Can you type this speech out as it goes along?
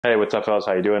Hey, what's up, fellas?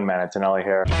 How you doing, man? Antonelli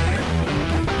here.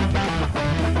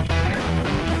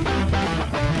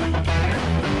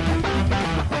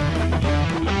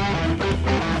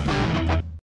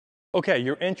 Okay,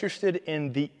 you're interested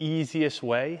in the easiest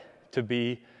way to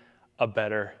be a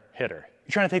better hitter.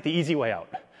 You're trying to take the easy way out.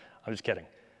 I'm just kidding.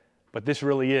 But this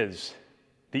really is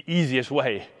the easiest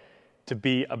way to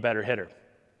be a better hitter.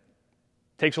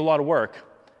 Takes a lot of work.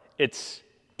 It's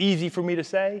easy for me to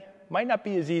say, might not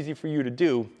be as easy for you to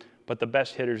do, but the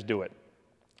best hitters do it.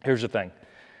 Here's the thing.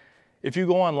 If you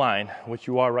go online, which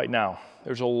you are right now,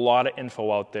 there's a lot of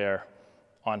info out there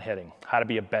on hitting, how to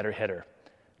be a better hitter.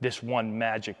 This one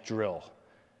magic drill,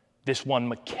 this one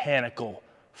mechanical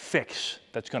fix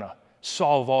that's gonna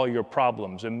solve all your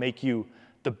problems and make you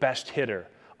the best hitter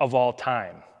of all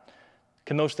time.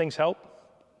 Can those things help?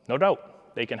 No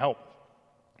doubt, they can help.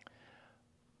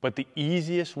 But the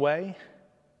easiest way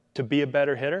to be a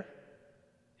better hitter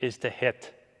is to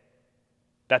hit.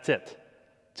 That's it,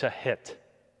 to hit.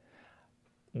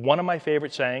 One of my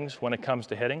favorite sayings when it comes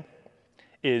to hitting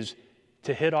is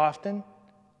to hit often,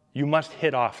 you must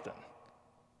hit often.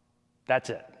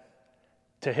 That's it.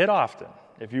 To hit often.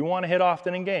 If you want to hit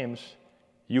often in games,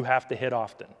 you have to hit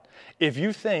often. If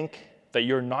you think that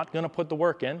you're not going to put the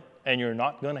work in and you're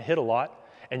not going to hit a lot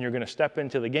and you're going to step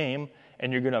into the game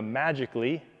and you're going to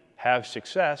magically have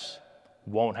success,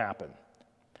 won't happen.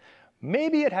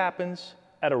 Maybe it happens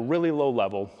at a really low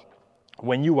level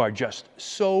when you are just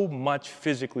so much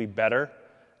physically better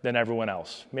than everyone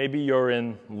else. Maybe you're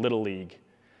in Little League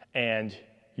and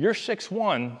you're 6'1",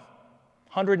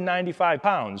 195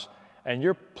 pounds, and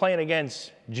you're playing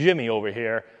against Jimmy over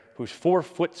here, who's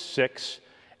 4'6",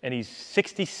 and he's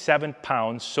 67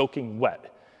 pounds soaking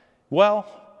wet. Well,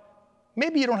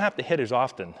 maybe you don't have to hit as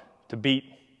often to beat,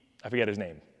 I forget his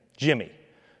name, Jimmy,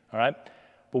 all right?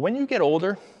 But when you get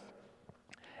older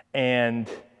and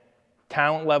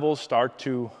talent levels start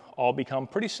to all become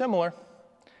pretty similar,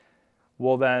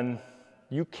 well then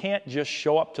you can't just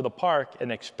show up to the park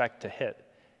and expect to hit.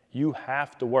 You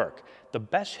have to work. The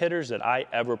best hitters that I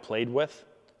ever played with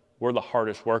were the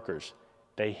hardest workers.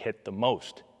 They hit the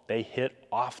most. They hit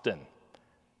often.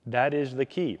 That is the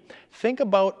key. Think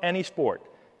about any sport.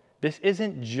 This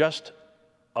isn't just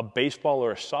a baseball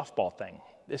or a softball thing.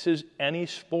 This is any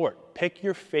sport. Pick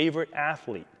your favorite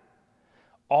athlete.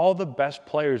 All the best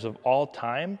players of all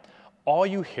time, all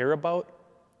you hear about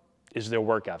is their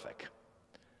work ethic.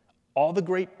 All the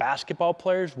great basketball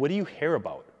players, what do you hear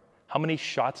about? How many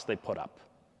shots they put up?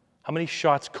 How many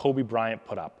shots Kobe Bryant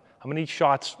put up? How many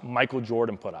shots Michael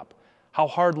Jordan put up? How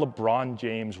hard LeBron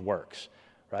James works,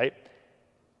 right?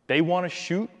 They want to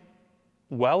shoot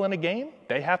well in a game,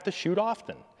 they have to shoot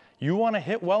often. You want to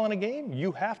hit well in a game,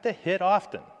 you have to hit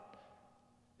often.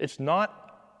 It's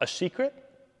not a secret.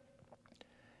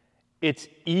 It's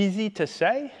easy to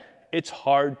say, it's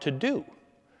hard to do.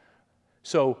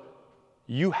 So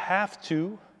you have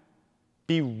to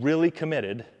be really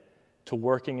committed to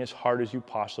working as hard as you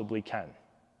possibly can.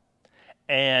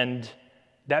 And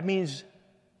that means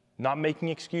not making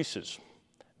excuses.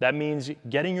 That means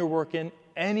getting your work in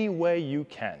any way you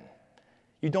can.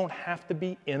 You don't have to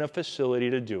be in a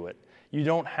facility to do it. You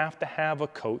don't have to have a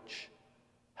coach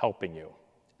helping you.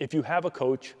 If you have a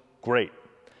coach, great.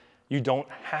 You don't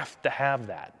have to have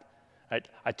that.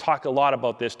 I talk a lot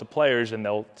about this to players and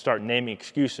they'll start naming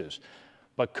excuses.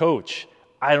 But coach,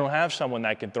 I don't have someone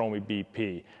that can throw me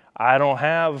BP. I don't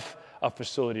have a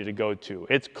facility to go to.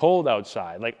 It's cold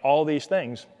outside. Like all these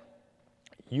things,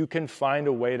 you can find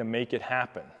a way to make it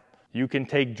happen. You can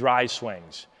take dry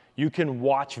swings. You can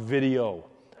watch video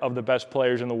of the best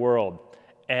players in the world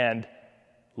and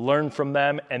learn from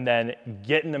them and then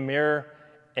get in the mirror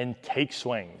and take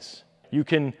swings. You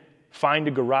can find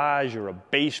a garage or a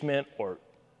basement or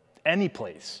any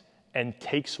place and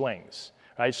take swings,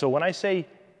 right? So when I say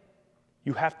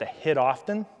you have to hit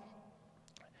often,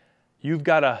 you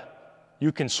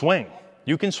can swing.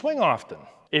 You can swing often.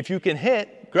 If you can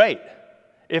hit, great.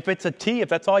 If it's a tee, if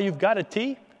that's all you've got, a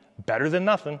tee, better than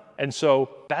nothing. And so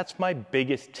that's my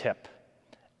biggest tip.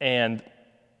 And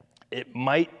you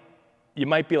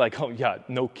might be like, oh yeah,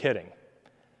 no kidding.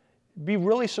 Be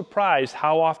really surprised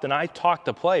how often I talk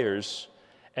to players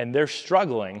and they're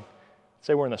struggling.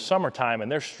 Say we're in the summertime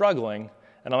and they're struggling.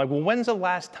 And I'm like, well, when's the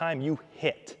last time you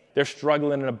hit? They're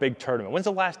struggling in a big tournament. When's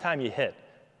the last time you hit?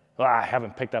 Well, I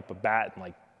haven't picked up a bat in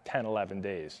like 10, 11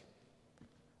 days.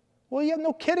 Well, yeah,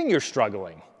 no kidding, you're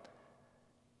struggling.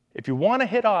 If you want to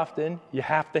hit often, you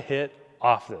have to hit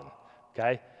often,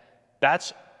 okay?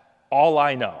 That's all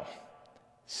I know.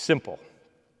 Simple.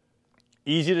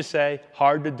 Easy to say,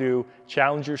 hard to do.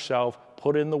 Challenge yourself,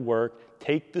 put in the work,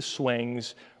 take the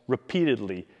swings,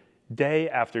 repeatedly, day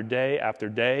after day after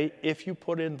day. If you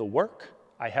put in the work,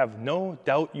 I have no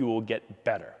doubt you will get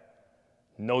better.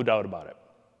 No doubt about it.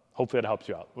 Hopefully that helps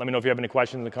you out. Let me know if you have any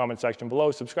questions in the comment section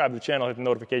below. Subscribe to the channel, hit the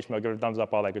notification bell, give it a thumbs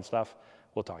up, all that good stuff.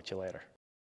 We'll talk to you later.